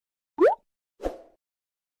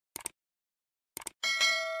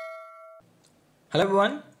Hello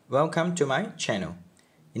everyone, welcome to my channel.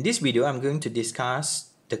 In this video, I'm going to discuss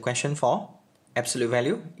the question for absolute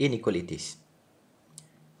value inequalities.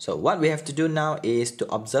 So what we have to do now is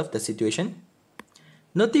to observe the situation.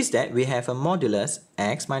 Notice that we have a modulus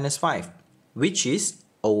x minus 5, which is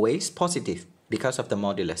always positive because of the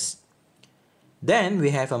modulus. Then we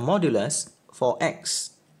have a modulus for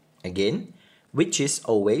x, again, which is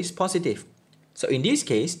always positive. So in this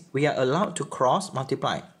case, we are allowed to cross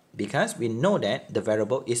multiply because we know that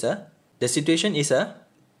the situation is a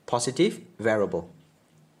positive variable.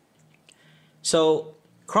 So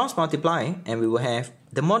cross multiply and we will have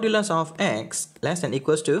the modulus of x less than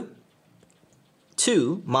equals to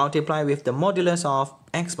 2 multiplied with the modulus of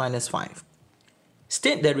x minus 5.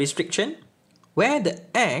 State the restriction where the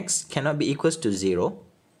x cannot be equals to 0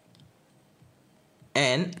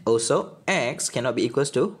 and also x cannot be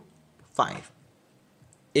equals to 5.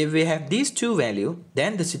 If we have these two values,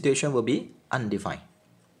 then the situation will be undefined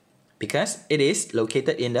because it is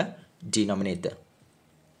located in the denominator.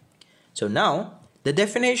 So now, the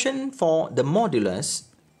definition for the modulus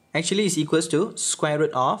actually is equals to square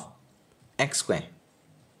root of x squared.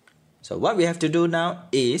 So what we have to do now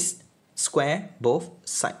is square both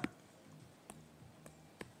sides.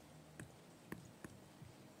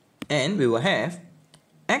 And we will have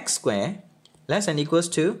x squared less than equals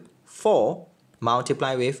to 4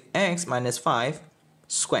 multiplied with x minus 5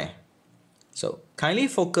 square. So kindly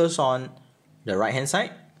focus on the right hand side.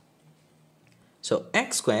 So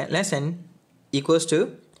x squared less than equals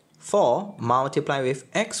to 4 multiplied with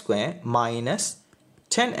x squared minus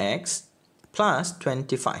 10x plus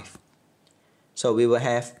 25. So we will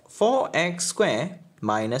have 4x squared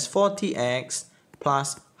minus 40x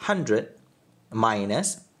plus 100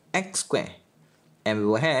 minus x squared. And we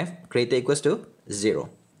will have greater equals to 0.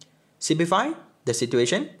 Simplify the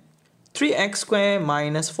situation. 3x squared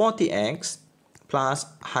minus 40x plus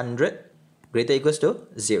 100 greater equals to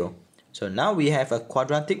 0. So now we have a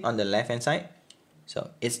quadratic on the left hand side. So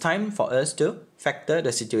it's time for us to factor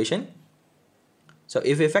the situation. So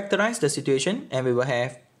if we factorize the situation, and we will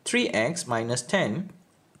have 3x minus 10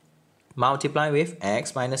 multiplied with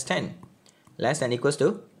x minus 10 less than equals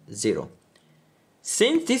to 0.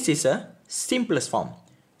 Since this is a simplest form,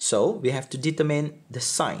 so we have to determine the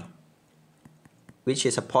sign, which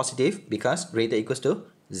is a positive because greater equals to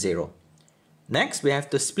 0. Next, we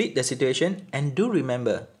have to split the situation, and do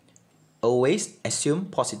remember, always assume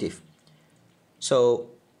positive.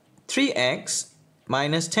 So 3x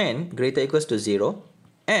minus 10 greater equals to 0,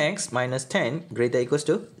 x minus 10 greater equals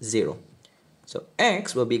to 0. So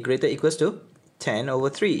x will be greater equals to 10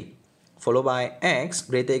 over 3, followed by x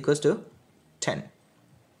greater equals to 10.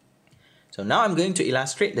 So now I'm going to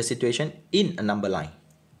illustrate the situation in a number line.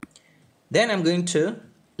 Then I'm going to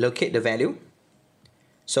locate the value.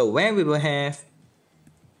 So where we will have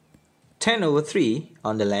 10 over 3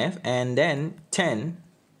 on the left and then 10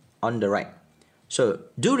 on the right. So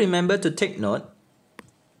do remember to take note,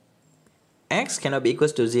 x cannot be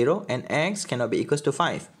equals to 0 and x cannot be equals to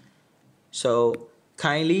 5. So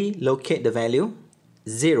kindly locate the value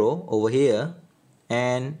 0 over here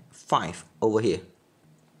and 5 over here,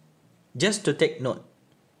 just to take note.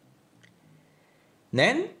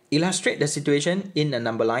 Then illustrate the situation in a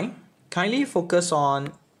number line. Kindly focus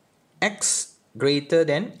on x greater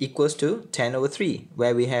than equals to 10 over 3,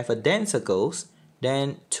 where we have a then circles,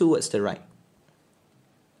 then towards the right,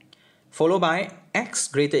 followed by x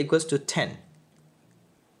greater equals to 10.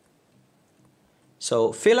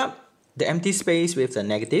 So fill up the empty space with the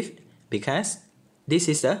negative because this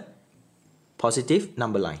is a positive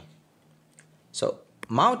number line. So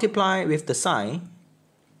multiply with the sign,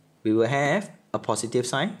 we will have a positive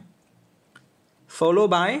sign, followed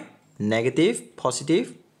by negative,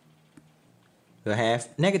 positive, we will have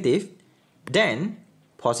negative, then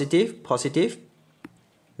positive, positive,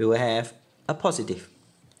 we will have a positive.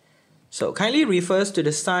 So kindly refers to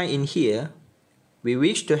the sign in here. We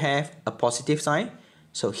wish to have a positive sign,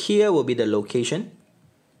 so here will be the location.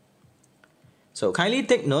 So kindly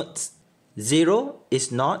take notes, 0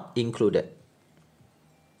 is not included.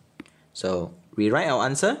 So we write our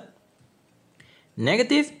answer,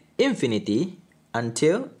 negative infinity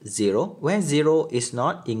until 0, where 0 is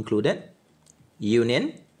not included,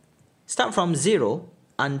 union, start from 0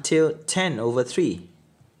 until 10 over 3,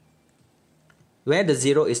 where the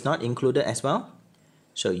 0 is not included as well.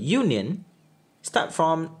 So union, start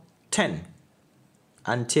from 10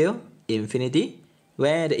 until infinity,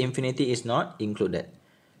 where the infinity is not included.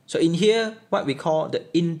 So in here, what we call the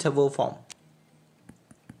interval form.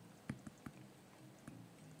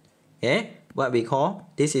 Okay, what we call,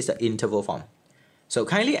 this is the interval form. So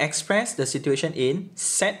kindly express the situation in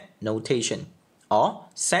SET notation or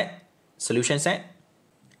set, solution set,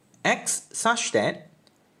 x such that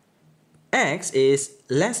x is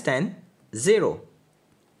less than 0,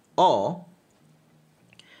 or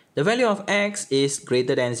the value of x is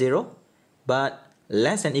greater than 0 but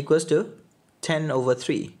less than equals to 10 over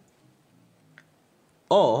 3,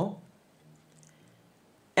 or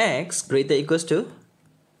x greater equals to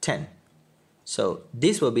 10. So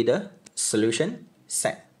this will be the solution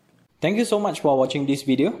set. Thank you so much for watching this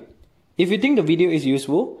video. If you think the video is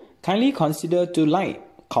useful, kindly consider to like,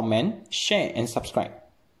 comment, share and subscribe.